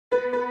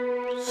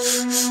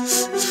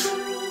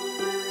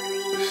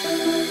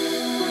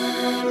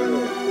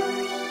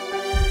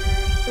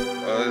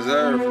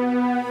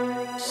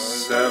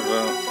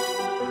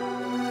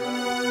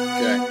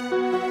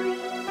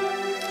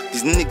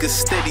niggas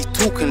steady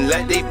talking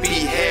like they be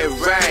hair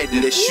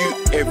riding. They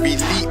shoot every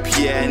leap,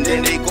 yeah, and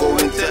then they go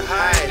into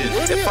hiding.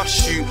 If I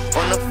shoot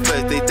on a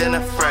Thursday, then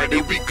a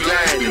Friday we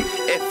gliding.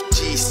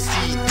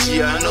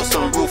 FGCG, I know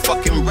some real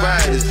fucking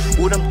riders.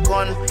 All them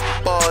gun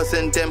bars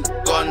and them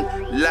gun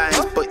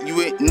lines, but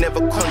you ain't never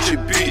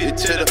contributed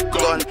to the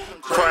gun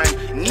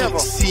crime. Never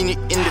seen you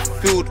in the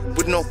field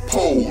with no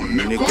pole,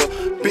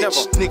 nigga.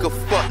 Bitch, nigga,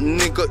 fuck,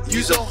 nigga,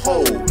 use a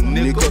hole,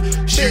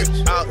 nigga.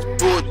 Shoot out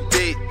broad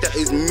day, that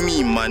is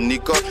me, my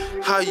nigga.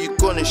 How you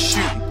gonna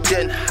shoot,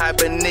 then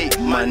hibernate,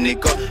 my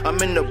nigga?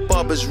 I'm in the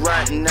barbers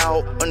right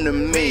now on the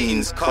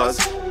mains, cuz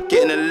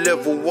getting a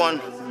level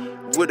 1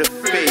 with a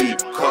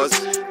fade, cuz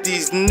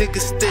these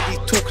niggas steady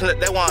talking like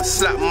they wanna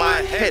slap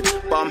my head,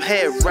 but I'm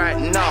here right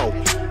now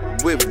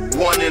with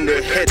one in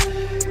the head.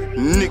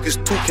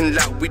 Niggas talking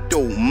like we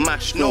don't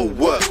mash no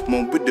work,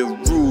 man, with the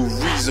real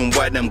reason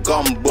why them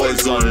gun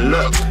boys on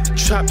look.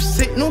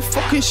 Trapz ain't no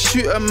fucking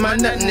shooter, man,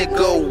 that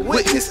nigga a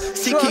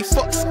witness. CK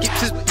fuck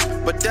skips his,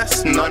 but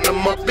that's none of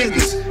my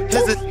business.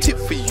 Here's a tip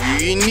for you,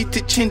 you need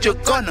to change your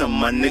gunner,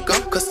 my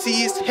nigga, cause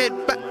see his head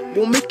back,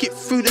 we'll make it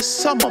through the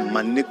summer,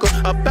 my nigga.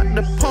 I back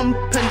the pump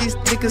and these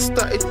niggas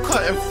started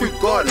cutting through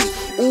gardens.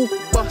 All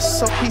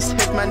bust up his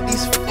head, man,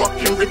 these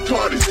fucking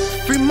retarded.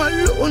 Free my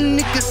little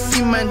nigga,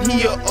 see man,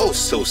 he a oh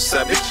so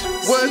savage.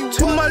 Word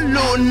to my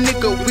little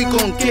nigga, we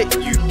gon' get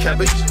you,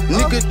 cabbage.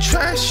 Nigga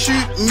try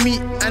shoot me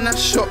and I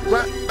shot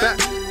right back.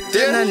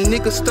 Then that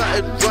nigga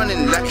started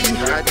running like he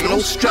had no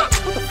strap.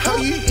 How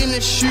you in a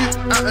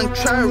shootout and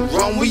try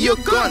run with your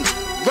gun?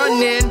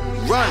 Run in,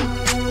 run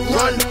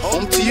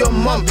home to your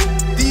mum.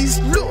 These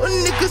little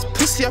niggas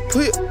pussy, I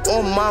put it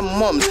on my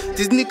mum.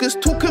 These niggas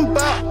talking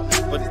about,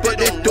 but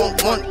they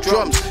don't want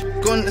drums.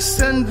 Gonna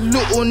send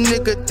little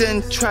nigga,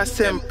 then try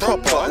send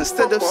proper.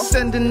 Instead of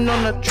sending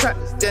on a track,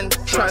 then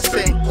try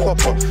send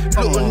copper.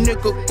 Little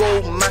nigga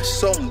go mash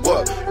some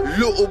work.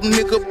 Little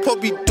nigga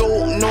probably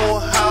don't know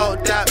how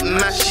that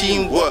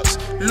machine works.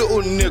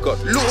 Little nigga.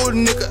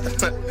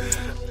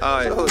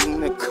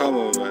 Alright, come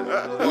on, man.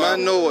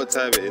 Man, know what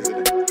time it is,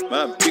 innit?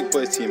 Man, big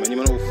boy team, man. You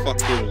man all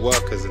fucking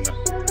workers and that.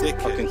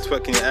 Fucking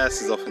twerking your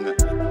asses off and that.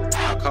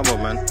 Now, come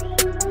on, man.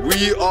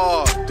 We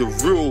are the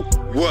real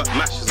work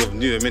mashers of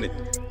Newham, innit?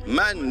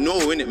 Man know,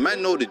 innit?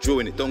 Man know the drill,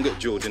 innit? Don't get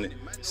drilled, innit?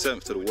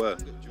 Servants to the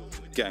world.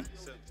 Gang.